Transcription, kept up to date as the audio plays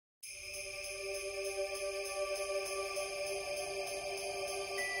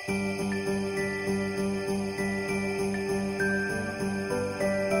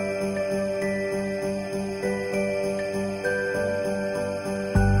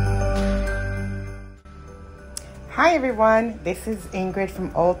Hi everyone, this is Ingrid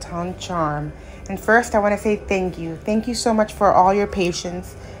from Old Town Charm. And first I want to say thank you. Thank you so much for all your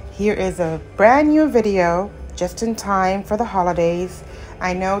patience. Here is a brand new video just in time for the holidays.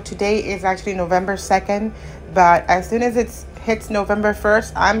 I know today is actually November 2nd, but as soon as it hits November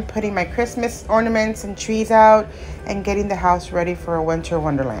 1st, I'm putting my Christmas ornaments and trees out and getting the house ready for a winter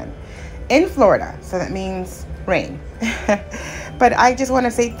wonderland in Florida. So that means rain. But I just want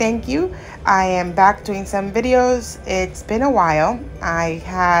to say thank you. I am back doing some videos. It's been a while. I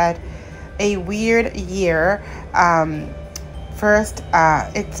had a weird year. First,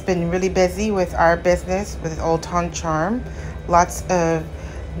 it's been really busy with our business with Old Town Charm. Lots of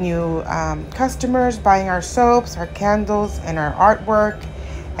new customers buying our soaps, our candles, and our artwork.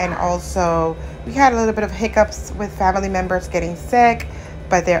 And also, we had a little bit of hiccups with family members getting sick,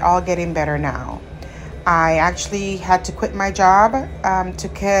 but they're all getting better now. I actually had to quit my job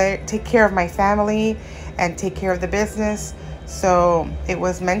to take care of my family and take care of the business. So it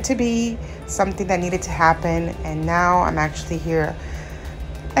was meant to be something that needed to happen. And now I'm actually here,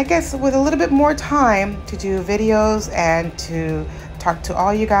 I guess, with a little bit more time to do videos and to talk to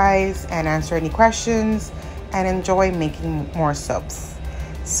all you guys and answer any questions and enjoy making more soaps.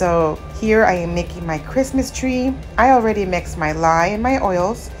 So here I am making my Christmas tree. I already mixed my lye and my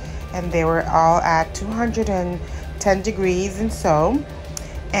oils, and they were all at 210 degrees and so.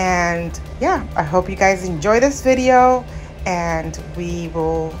 And yeah, I hope you guys enjoy this video, and we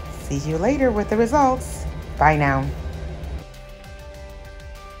will see you later with the results. Bye now.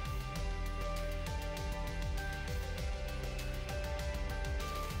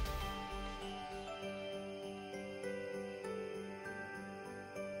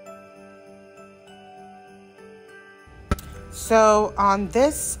 So on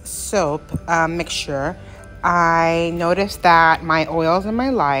this soap mixture, I noticed that my oils and my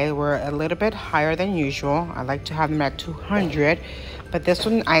lye were a little bit higher than usual. I like to have them at 200, but this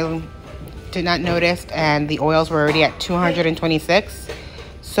one I did not notice, and the oils were already at 226.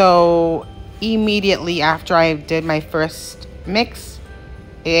 So immediately after I did my first mix,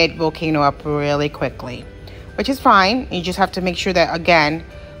 it volcanoed up really quickly, which is fine. You just have to make sure that, again,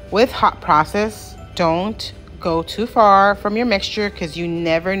 with hot process, don't go too far from your mixture, because you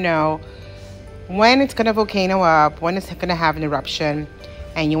never know when it's going to volcano up, when it's going to have an eruption,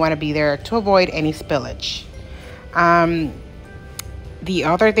 and you want to be there to avoid any spillage. The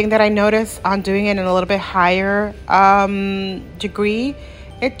other thing that I noticed on doing it in a little bit higher degree,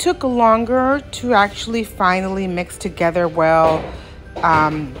 it took longer to actually finally mix together well,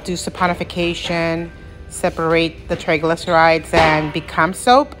 do saponification, separate the triglycerides, and become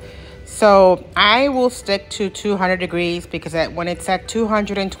soap. So I will stick to 200 degrees because when it's at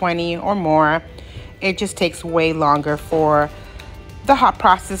 220 or more, it just takes way longer for the hot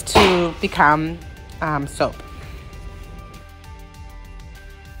process to become soap.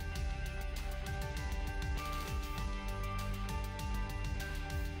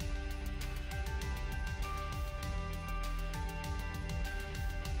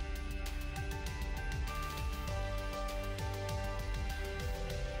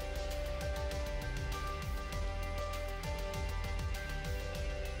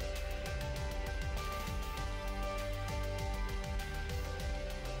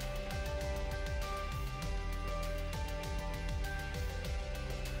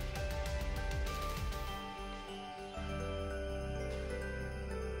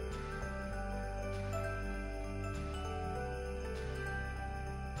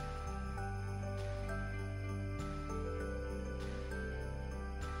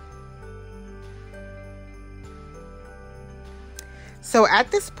 So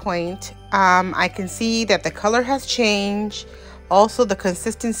at this point, I can see that the color has changed. Also, the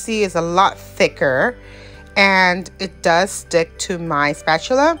consistency is a lot thicker, and it does stick to my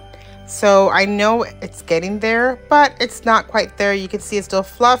spatula. So I know it's getting there, but it's not quite there. You can see it's still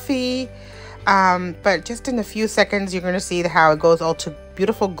fluffy, but just in a few seconds, you're going to see how it goes all to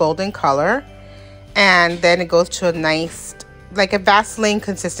beautiful golden color. And then it goes to a nice, like a Vaseline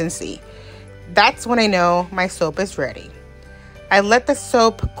consistency. That's when I know my soap is ready. I let the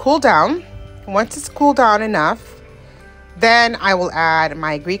soap cool down. Once it's cooled down enough, then I will add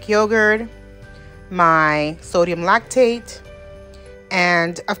my Greek yogurt, my sodium lactate,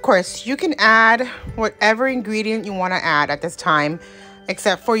 and of course you can add whatever ingredient you want to add at this time,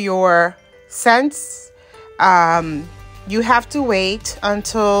 except for your scents. You have to wait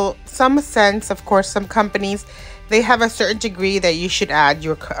until some scents, of course, some companies, they have a certain degree that you should add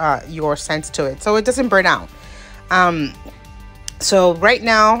your scents to it so it doesn't burn out. So right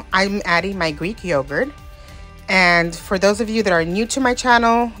now I'm adding my Greek yogurt. And for those of you that are new to my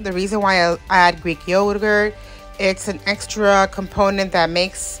channel, the reason why I add Greek yogurt It's an extra component that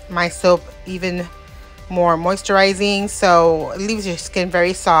makes my soap even more moisturizing, so it leaves your skin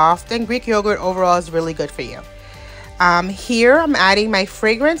very soft, and Greek yogurt overall is really good for you. Here I'm adding my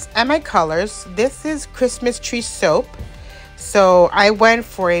fragrance and my colors. This is Christmas tree soap, so I went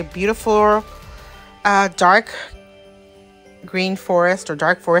for a beautiful dark green forest or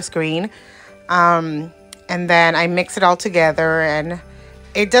dark forest green, and then I mix it all together, and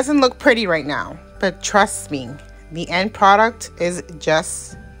it doesn't look pretty right now, but trust me, the end product is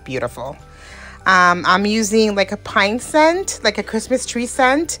just beautiful. I'm using like a pine scent, like a Christmas tree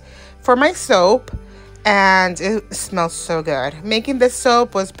scent for my soap, and it smells so good. Making this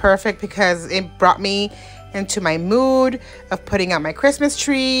soap was perfect because it brought me into my mood of putting out my Christmas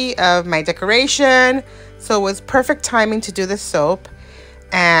tree, of my decoration. So it was perfect timing to do this soap,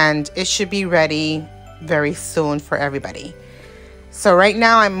 and it should be ready very soon for everybody. So right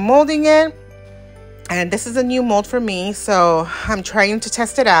now I'm molding it, and this is a new mold for me, so I'm trying to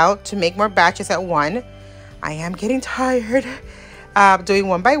test it out to make more batches at one. I am getting tired doing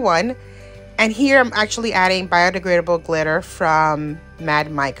one by one. And here I'm actually adding biodegradable glitter from Mad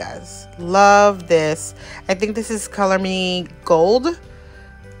Micas. Love this. I think this is Color Me Gold.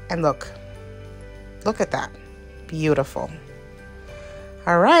 And look at that. Beautiful.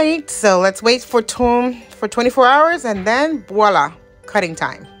 All right, so let's wait for 24 hours, and then voila, cutting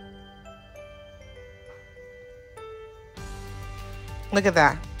time. Look at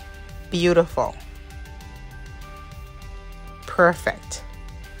that. Beautiful. Perfect.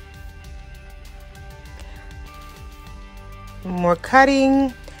 More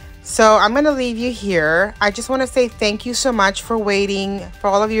cutting. So I'm going to leave you here. I just want to say thank you so much for waiting. For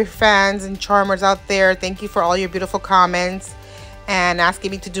all of your fans and charmers out there, thank you for all your beautiful comments and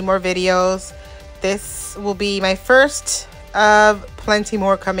asking me to do more videos. This will be my first of plenty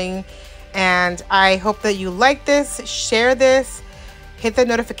more coming, and I hope that you like this, share this, hit the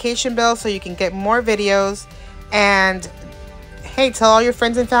notification bell so you can get more videos, and hey, tell all your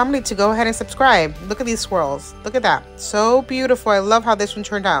friends and family to go ahead and subscribe. Look at these swirls. Look at that. So beautiful. I love how this one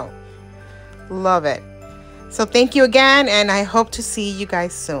turned out. Love it. So thank you again, and I hope to see you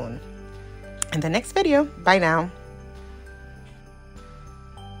guys soon in the next video. Bye now.